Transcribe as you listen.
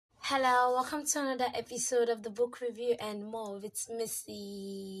Hello, welcome to another episode of the book review and more with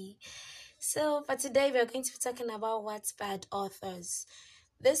Missy. So, for today, we're going to be talking about Wattpad authors.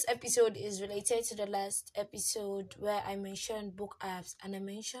 This episode is related to the last episode where I mentioned book apps and I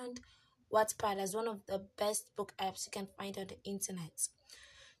mentioned Wattpad as one of the best book apps you can find on the internet.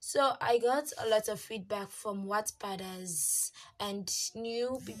 So, I got a lot of feedback from Wattpaders and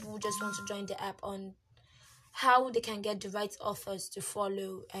new people who just want to join the app on how they can get the right authors to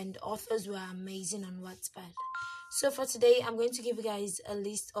follow and authors who are amazing on Wattpad. So for today, I'm going to give you guys a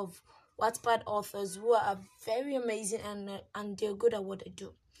list of Wattpad authors who are very amazing and they're good at what they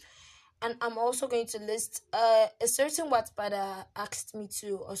do. And I'm also going to list a certain Wattpadder asked me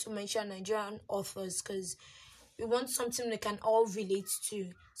to also mention Nigerian authors because we want something we can all relate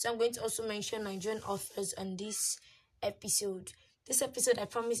to. So I'm going to also mention Nigerian authors on this episode. This episode, I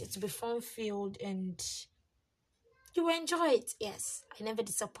promise it to be fun-filled and you will enjoy it. Yes, I never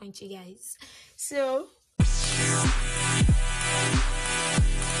disappoint you guys. So,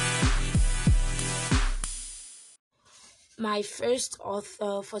 my first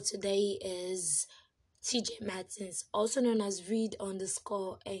author for today is TJ Martins, also known as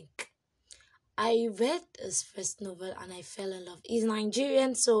Read_Inc. I read his first novel and I fell in love. He's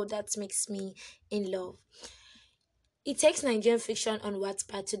Nigerian, so that makes me in love. It takes Nigerian fiction on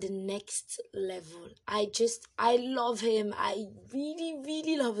Wattpad to the next level. I love him. I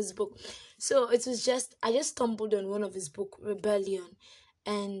really love his book. So I just stumbled on one of his book, Rebellion,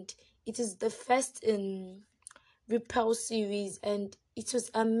 and it is the first in Repel series, and it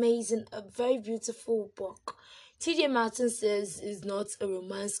was amazing. A very beautiful book. TJ Martin says he's not a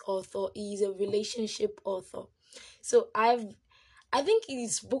romance author. He's a relationship author. So I think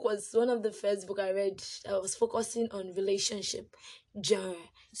his book was one of the first book I read that was focusing on relationship genre.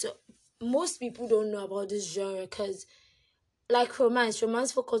 So most people don't know about this genre because, like romance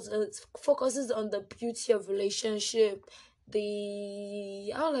focuses on the beauty of relationship,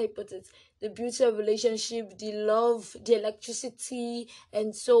 the beauty of relationship, the love, the electricity,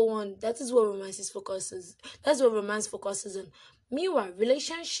 and so on. That is what focuses. That's what romance focuses on. Meanwhile,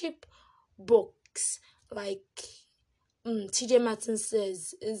 relationship books like TJ Martin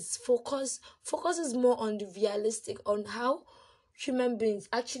says is focuses more on the realistic, on how human beings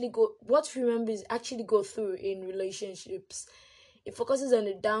actually go through in relationships. It focuses on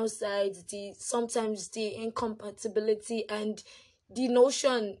the downsides, sometimes the incompatibility, and the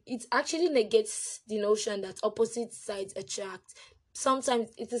notion. It actually negates the notion that opposite sides attract.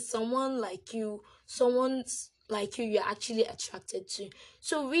 Sometimes it is someone like you you're actually attracted to.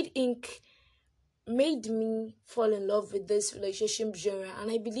 So Read Inc. made me fall in love with this relationship genre, and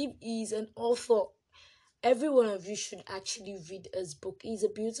I believe he's an author. Every one of you should actually read his book. He's a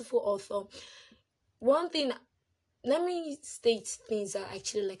beautiful author. One thing, let me state things I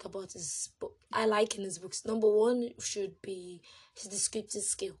actually like about his book. I like in his books. Number one should be his descriptive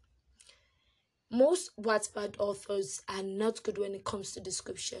skill. Most Wattpad authors are not good when it comes to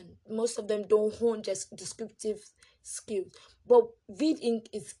description. Most of them don't hone just descriptive skills. But Read Inc.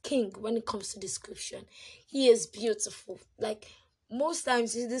 is king when it comes to description. He is beautiful. Like, most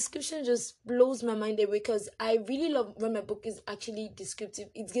times his description just blows my mind away because I really love when my book is actually descriptive.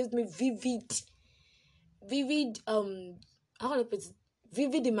 It gives me vivid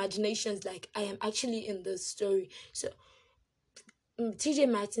imaginations, like I am actually in the story. So TJ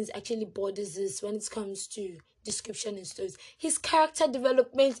Martins actually borders this when it comes to description and stories. His character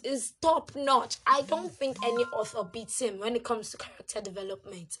development is top notch. I don't think any author beats him when it comes to character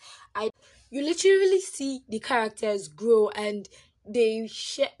development. You literally see the characters grow and they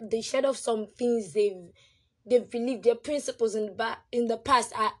shed off some things they've believed. Their principles in the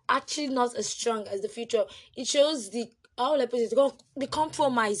past are actually not as strong as the future. It shows the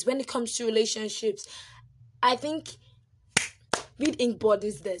compromise when it comes to relationships. I think Read Inc.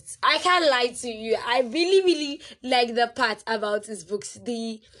 bodies this. I can't lie to you. I really like the part about his books,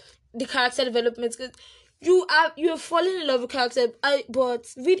 the character development. Because you're falling in love with character,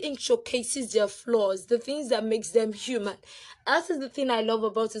 but Read Inc. showcases their flaws, the things that makes them human. That is the thing I love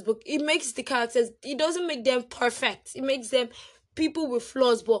about his book. It makes the characters. It doesn't make them perfect. It makes them people with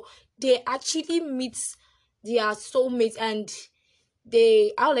flaws, but they actually meet their soulmate and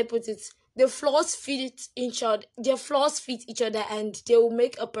the flaws fit each other. Their flaws fit each other, and they will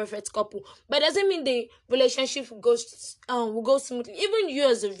make a perfect couple. But it doesn't mean the relationship will go smoothly. Even you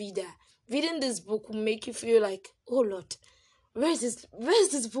as a reader, reading this book will make you feel like, oh Lord, where's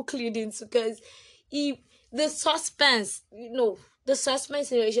this book leading to? Because the suspense in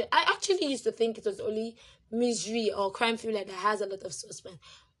relation. I actually used to think it was only misery or crime thriller that has a lot of suspense.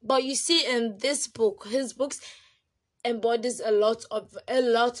 But you see in this book, his books, embodies a lot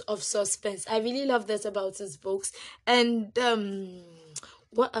of suspense. I really love that about his books. And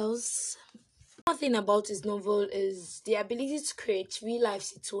what else? One thing about his novel is the ability to create real life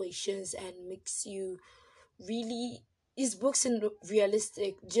situations and makes you really, his books in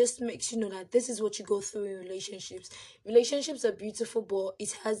realistic just makes you know that this is what you go through in relationships are beautiful, but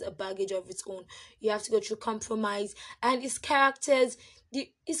it has a baggage of its own. You have to go through compromise, and his characters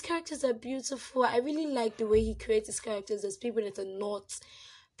are beautiful. I really like the way he creates his characters as people that are not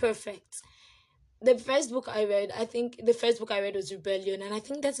perfect. The first book I read, I think the first book I read was Rebellion, and I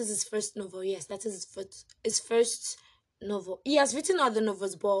think that is his first novel. Yes, that is his first novel. He has written other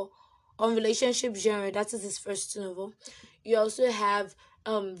novels, but on relationship genre, that is his first novel. You also have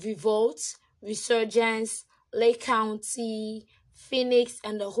Revolt, Resurgence, Lake County, Phoenix,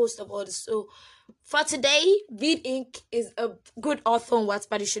 and a host of others. So for today, Reed Inc. is a good author on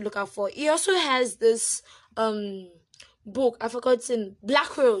Wattpad you should look out for. He also has this book, I've forgotten,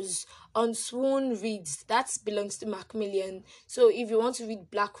 Black Rose on Swoon Reads. That belongs to Macmillan. So if you want to read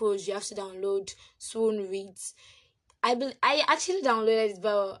Black Rose, you have to download Swoon Reads. I actually downloaded it,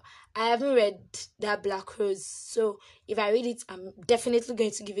 but I haven't read that Black Rose. So if I read it, I'm definitely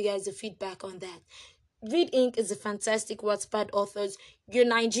going to give you guys a feedback on that. Read Inc. is a fantastic Wattpad authors. You're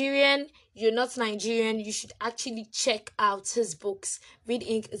Nigerian, you're not Nigerian, you should actually check out his books. Read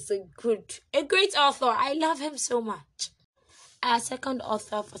Inc. is a great author. I love him so much. Our second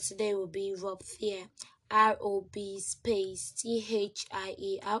author for today will be Rob Thier. ROB space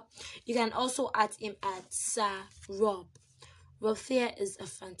THIER. You can also add him at Sir Rob. Rob Thier is a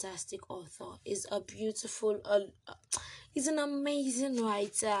fantastic author. He's an amazing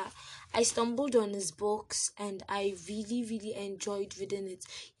writer. I stumbled on his books and I really, really enjoyed reading it.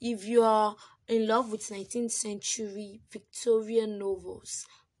 If you are in love with 19th century Victorian novels,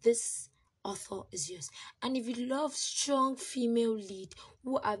 this author is yours. And if you love strong female lead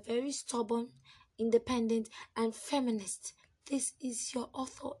who are very stubborn, independent, and feminist, this is your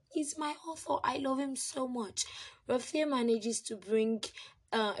author. He's my author. I love him so much. Raphael manages to bring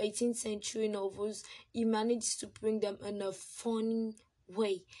 18th century novels. He manages to bring them in a funny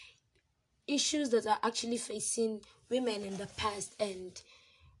way. Issues that are actually facing women in the past and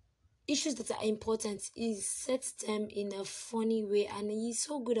issues that are important, he sets them in a funny way, and he's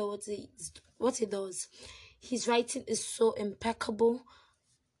so good at what he does. His writing is so impeccable.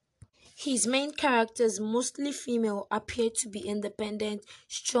 His main characters, mostly female, appear to be independent,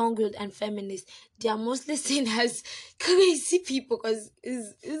 strong-willed, and feminist. They are mostly seen as crazy people because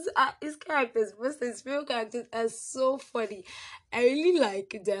his characters, most of his female characters, are so funny. I really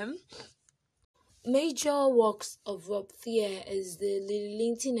like them. Major works of Rob Thier is the Lily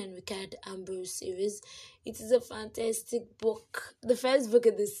Linton and Richard Ambrose series. It is a fantastic book. The first book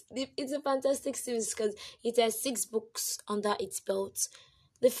of this, it's a fantastic series because it has 6 books under its belt.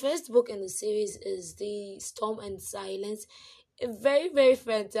 The first book in the series is The Storm and Silence, a very, very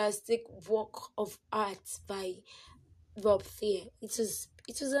fantastic work of art by Rob Thier. It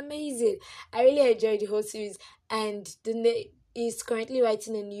was amazing. I really enjoyed the whole series, and is currently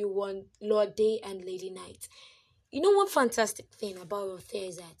writing a new one, Lord Day and Lady Night. You know one fantastic thing about Rob Thier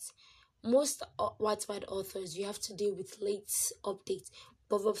is that most Wattpad authors, you have to deal with late updates,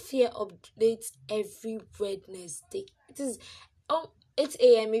 but Rob Thier updates every Wednesday. It is 8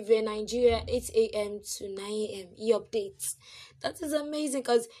 a.m. if you're in Nigeria, 8 a.m. to 9 a.m. He updates. That is amazing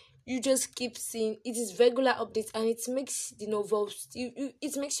because you just keep seeing it is regular updates, and it makes the novels.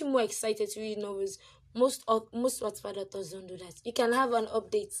 It makes you more excited to read novels. Most Wattpad authors don't do that. You can have an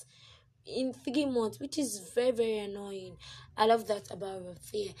update in 3 months, which is very, very annoying. I love that about Rob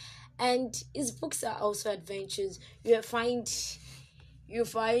Thier. And his books are also adventures. You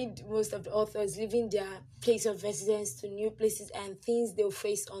find most of the authors leaving their place of residence to new places and things they'll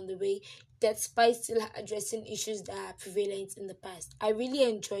face on the way, despite still addressing issues that are prevalent in the past. I really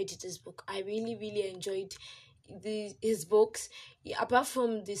enjoyed this book. I really, really enjoyed his books. Apart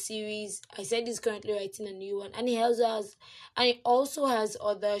from the series, I said he's currently writing a new one, and he also has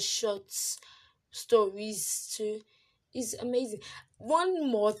other short stories too. It's amazing. One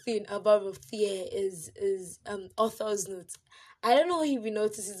more thing about Rob Thier is author's notes. I don't know if he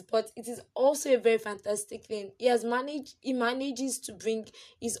notices, but it is also a very fantastic thing. He manages to bring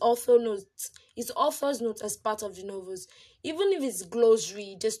his author's notes as part of the novels. Even if it's glossary,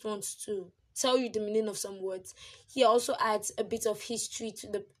 he just wants to tell you the meaning of some words. He also adds a bit of history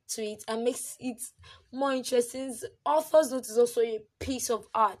to it and makes it more interesting. His author's note is also a piece of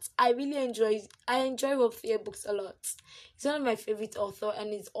art. I enjoy Rob Thier books a lot. He's one of my favorite author,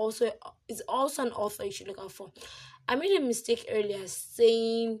 and he's also an author you should look out for. I made a mistake earlier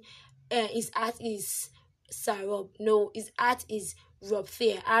saying his art is Sarob. No, his art is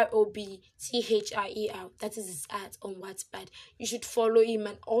Robthair, Robther. That is his art on Wattpad. You should follow him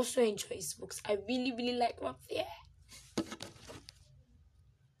and also enjoy his books. I really, really like Robthair.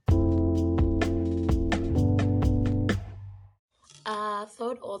 Our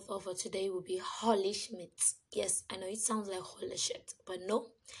third author for today will be Holly Schmidt. Yes, I know it sounds like Holly Schmidt, but no,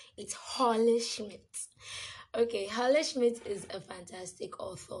 it's Holly Schmidt. Okay, Holly Schmidt is a fantastic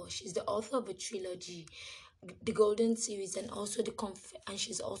author. She's the author of a trilogy, the Golden Series, and also and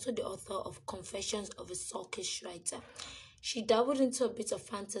she's also the author of Confessions of a Sulkish Writer. She dabbled into a bit of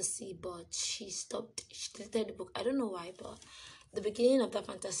fantasy, but she stopped. She deleted the book. I don't know why, but the beginning of that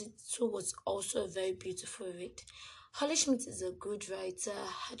fantasy too was also a very beautiful read. Holly Schmidt is a good writer.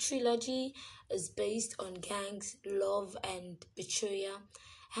 Her trilogy is based on gangs, love, and betrayal.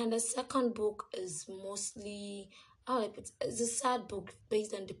 And the second book is mostly, it's a sad book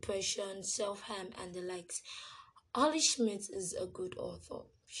based on depression, self-harm, and the likes. Holly Schmidt is a good author.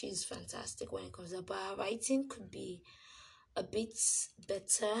 She's fantastic when it comes to, but her writing could be a bit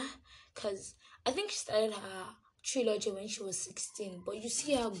better, because I think she started her trilogy when she was 16, but you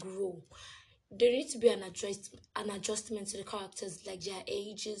see her grow. There needs to be an adjustment to the characters, like their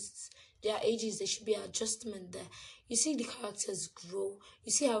ages. There should be an adjustment there. You see the characters grow.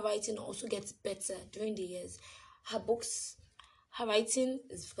 You see her writing also gets better during the years. Her writing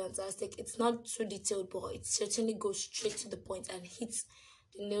is fantastic. It's not too detailed, but it certainly goes straight to the point and hits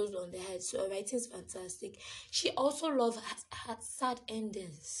the nails on the head. So her writing is fantastic. She also loves her sad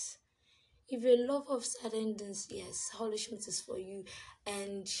endings. If you're a lover of sad endings, yes, Holly Schmidt is for you.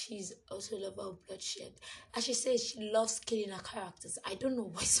 And she's also a lover of bloodshed. As she says, she loves killing her characters. I don't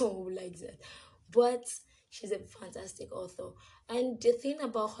know why someone would like that, but she's a fantastic author. And the thing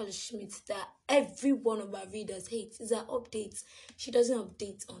about Holly Schmidt that every one of our readers hates is her updates. She doesn't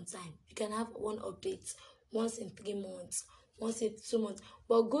update on time. You can have one update once in 3 months, once in 2 months.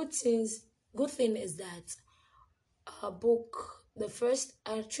 But good thing is that her book, the first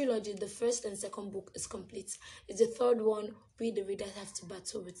trilogy, the first and second book is complete. It's the third one we the readers have to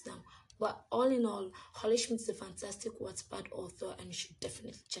battle with now. But all in all, Holly Schmidt is a fantastic Wattpad author, and you should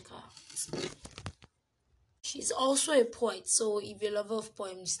definitely check her out. She's also a poet, so if you're a lover of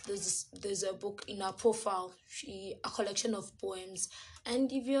poems, there's a book in her profile, a collection of poems.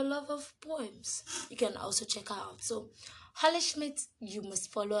 And if you're a lover of poems, you can also check her out. So Holly Schmidt, you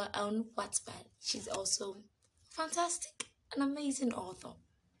must follow her on Wattpad. She's also fantastic, an amazing author.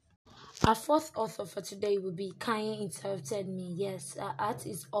 Our fourth author for today will be Kanye Interrupted Me. Yes, her art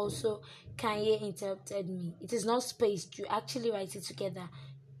is also Kanye Interrupted Me. It is not spaced. You actually write it together.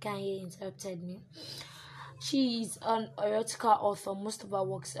 Kanye Interrupted Me. She is an erotica author. Most of her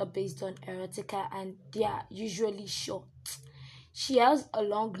works are based on erotica, and they are usually short. She has a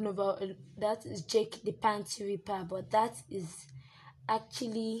long novel that is Jake the Panty Ripper, but that is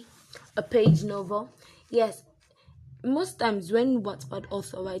actually a page novel. Yes, most times when Wattpad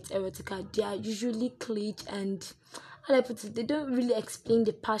author writes erotica, they are usually clean and, how I put it, they don't really explain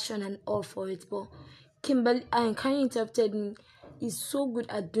the passion and all for it. But Kimberly and Kanye Interrupted Me is so good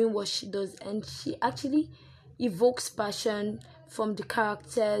at doing what she does, and she actually evokes passion from the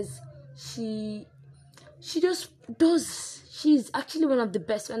characters. She just does. She's actually one of the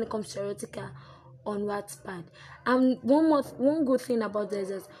best when it comes to erotica on Wattpad. And one good thing about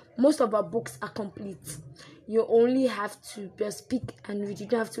this is most of our books are complete. You only have to just pick and read. You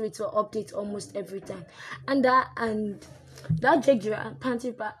don't have to wait for updates almost every time. And that Jake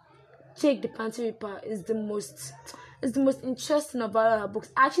the Panty Ripper is the most interesting about her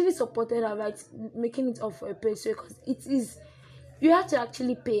books. I actually supported her right making it up for a page, because you have to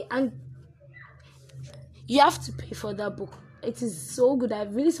actually pay, and you have to pay for that book. It is so good. I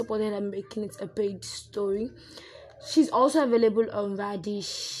really supported her making it a paid story. She's also available on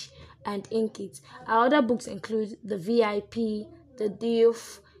Radish and Inkit. Our other books include The VIP, The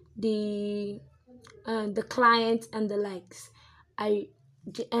Diff, The Client, and the likes.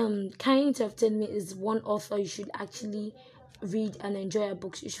 Kanye Interrupted Me is one author you should actually read and enjoy her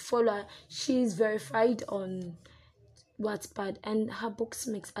books. You should follow her. She is verified on Wattpad, and her books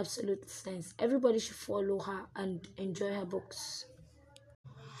makes absolute sense. Everybody should follow her and enjoy her books.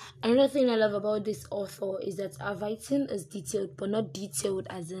 Another thing I love about this author is that her writing is detailed, but not detailed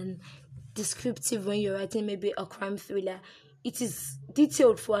as in descriptive when you're writing maybe a crime thriller. It is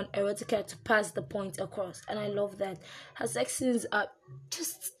detailed for an erotica to pass the point across, and I love that. Her sex scenes are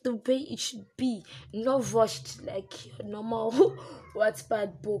just the way it should be, not rushed like normal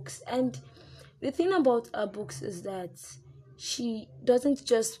Wattpad books. And the thing about her books is that she doesn't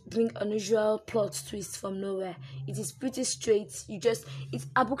just bring unusual plot twists from nowhere. It is pretty straight.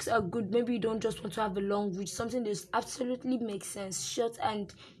 Her books are good. Maybe you don't just want to have a long read, something that absolutely makes sense, short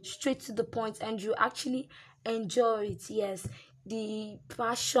and straight to the point, and you actually enjoy it. Yes, the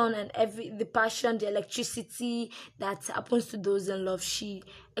passion and the electricity that happens to those in love, she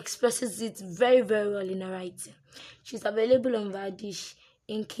expresses it very, very well in her writing. She's available on Radish,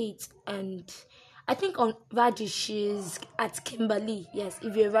 in Kate, and I think on Radish she's at Kimberly. Yes,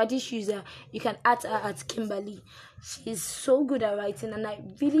 if you're a Radish user, you can add her at Kimberly. She's so good at writing, and I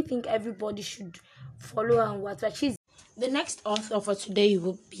really think everybody should follow her on Wattpad. The next author for today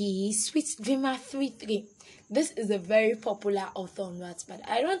will be Sweet Dreamer 33. This is a very popular author on Wattpad.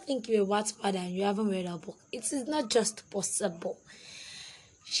 I don't think you're a Wattpad and you haven't read her book. It is not just possible.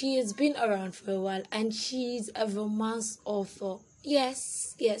 She has been around for a while, and she's a romance author.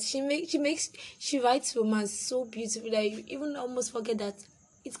 Yes, she writes romance so beautifully that you even almost forget that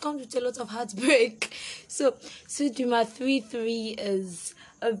it comes with a lot of heartbreak. So Sweet Dreamer 33 is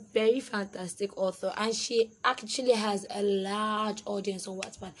a very fantastic author, and she actually has a large audience on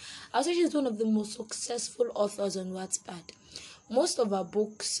Wattpad. I'll say she's one of the most successful authors on Wattpad. Most of her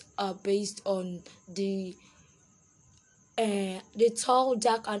books are based on the tall,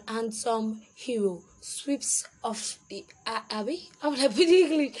 dark, and handsome hero sweeps off the Abby. How would I put it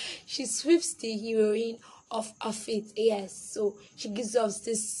in English? She sweeps the heroine off her feet. Yes, so she gives us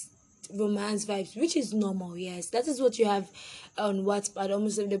this romance vibes, which is normal. Yes, that is what you have on Wattpad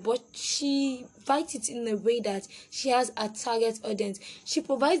almost every day. But she writes it in a way that she has a target audience. She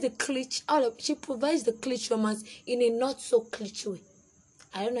provides the glitch romance in a not so glitch way.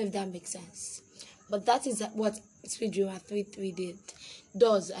 I don't know if that makes sense, but that is what Sweet Dreamer 33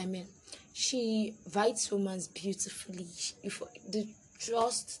 does. She writes romance beautifully. The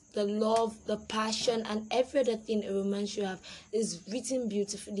trust, the love, the passion, and every other thing a romance you have is written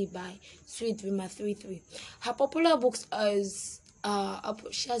beautifully by Sweet Dreamer 33. Her popular books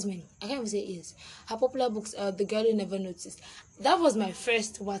she has many. I can't even say is. Her popular books are The Girl You Never Noticed. That was my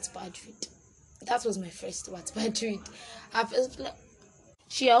first Wattpad read.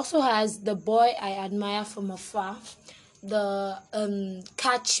 She also has The Boy I Admire from Afar, the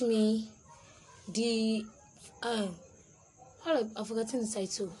Catch Me, the I've forgotten the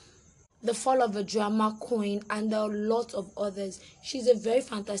title, The Fall of a Drama Queen, and a lot of others. She's a very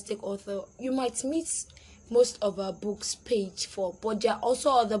fantastic author. You might meet most of her books paid for, but there are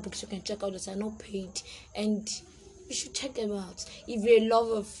also other books you can check out that are not paid, and you should check them out. If you're a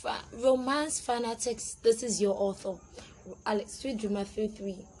lover of romance fanatics, this is your author. Sweet Dreamer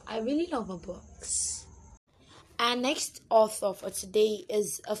 33. I really love her books. Our next author for today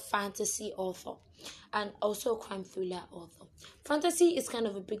is a fantasy author and also a crime thriller author. Fantasy is kind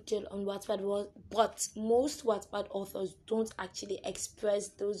of a big deal on Wattpad, but most Wattpad authors don't actually express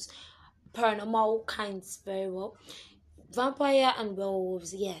those paranormal kinds very well. Vampire and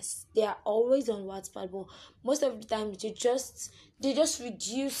werewolves, yes, they are always on Wattpad, but most of the time they just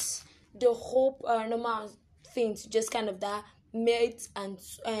reduce the whole paranormal thing to just kind of that mates and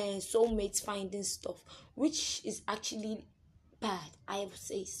soulmates finding stuff, which is actually bad, I would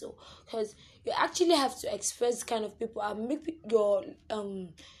say so, because you actually have to express kind of people and make your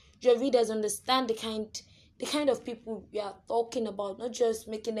readers understand the kind of people we are talking about, not just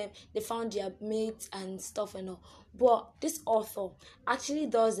making them they found their mates and stuff and all. But this author actually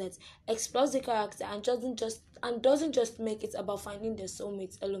does it, explores the character, and doesn't just make it about finding their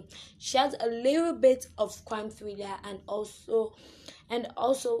soulmates alone. She has a little bit of crime thriller and also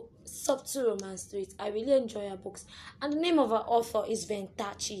subtle romance to it. I really enjoy her books. And the name of her author is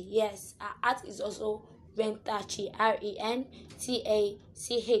Rentachi. Yes, her art is also Rentachi, Rentachi.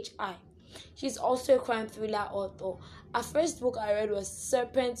 She's also a crime thriller author. Her first book I read was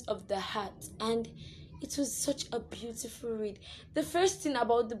Serpent of the Heart, and it was such a beautiful read. The first thing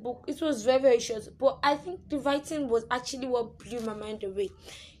about the book, it was very, very short, but I think the writing was actually what blew my mind away.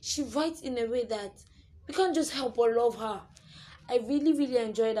 She writes in a way that we can't just help but love her. I really, really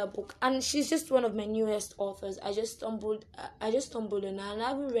enjoyed that book, and she's just one of my newest authors. I just stumbled on her, and I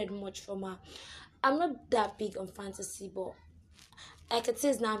haven't read much from her. I'm not that big on fantasy, but like it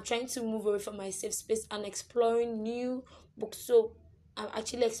says now, I'm trying to move away from my safe space and exploring new books. So I'm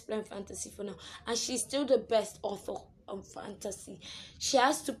actually exploring fantasy for now, and she's still the best author on fantasy. She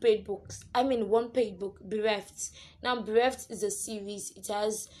has 2 paid books. One paid book, Bereft. Now, Bereft is a series. It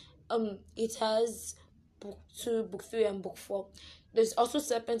has book 2, book 3, and book 4. There's also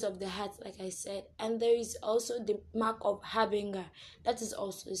Serpent of the Heart, like I said, and there is also The Mark of Harbinger. That is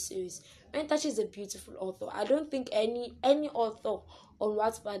also a series. Entachi is a beautiful author. I don't think any author on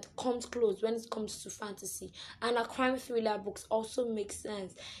Wattpad comes close when it comes to fantasy. And her crime thriller books also make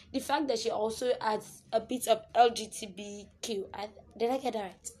sense. The fact that she also adds a bit of LGBTQ, did I get that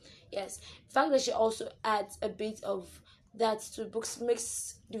right? Yes. The fact that she also adds a bit of that to books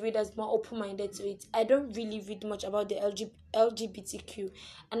makes the readers more open-minded to it. I don't really read much about the LGBTQ,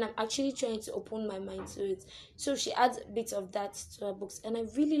 and I'm actually trying to open my mind to it. So she adds a bit of that to her books, and I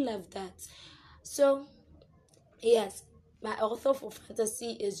really love that. So yes, my author for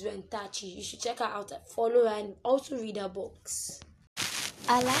fantasy is Rentachi. You should check her out, follow her, and also read her books.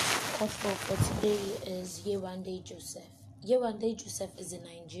 Our last author for today is Yewande Joseph. Yewande Joseph is a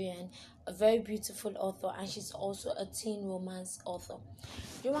Nigerian, a very beautiful author, and she's also a teen romance author.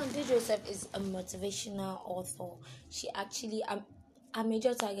 Yewande Joseph is a motivational author. She actually, her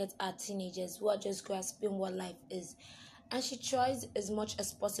major targets are teenagers who are just grasping what life is. And she tries as much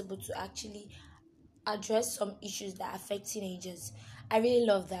as possible to actually address some issues that affect teenagers. I really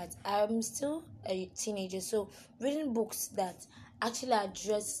love that. I'm still a teenager, so reading books that actually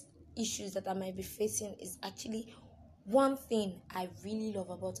address issues that I might be facing is actually one thing I really love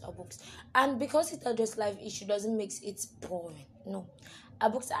about our books. And because it addresses life issue doesn't make it boring. No.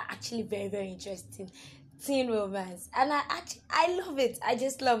 Our books are actually very, very interesting. Teen romance. And I love it. I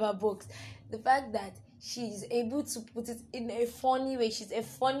just love her books. The fact that she's able to put it in a funny way.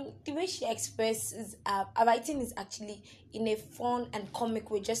 The way she expresses her writing is actually in a fun and comic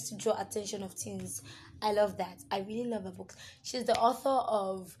way, just to draw attention of teens. I love that. I really love her books. She's the author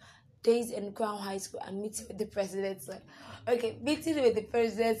of Days in Crown High School and Meeting with the President's Son. Okay, Meeting with the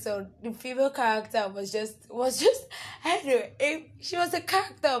President's Son, the female character was just anyway, she was a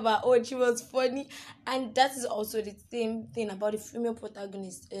character of her own. She was funny, and that is also the same thing about the female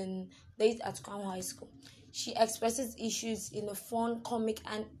protagonist in Days at Crown High School. She expresses issues in a fun, comic,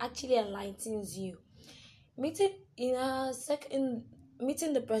 and actually enlightens you. Meeting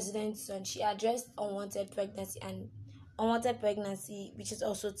the President's Son, she addressed unwanted pregnancy, which is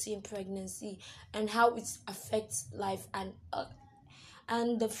also teen pregnancy, and how it affects life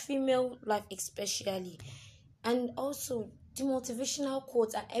and the female life especially, and also the motivational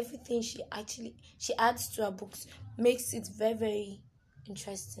quotes and everything she adds to her books makes it very, very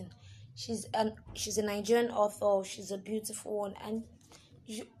interesting. She's a Nigerian author. She's a beautiful one, and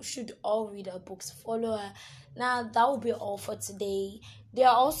you should all read her books. Follow her. Now that will be all for today. There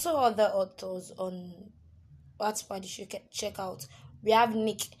are also other authors on Wattpad you should check out. We have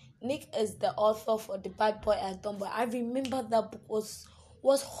Nick. Nick is the author for The Bad Boy and Tomboy. I remember that book was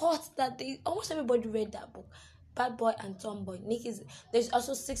hot that day. Almost everybody read that book. Bad Boy and Tomboy. There's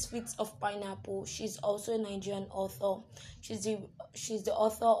also 6 Feet of Pineapple. She's also a Nigerian author. She's the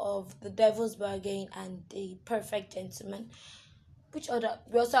author of The Devil's Bargain and The Perfect Gentleman. Which other?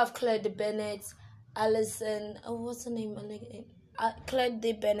 We also have Claire de Bennett, Alison. What's her name? Claire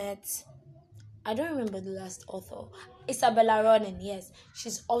de Bennett. I don't remember the last author. Isabella Ronen, yes.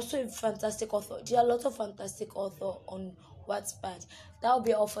 She's also a fantastic author. There are a lot of fantastic authors on Wattpad. That will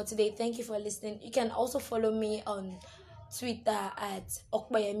be all for today. Thank you for listening. You can also follow me on Twitter at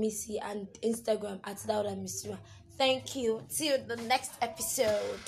Okbayemisi and Instagram at Dauda Misra. Thank you. See you in the next episode.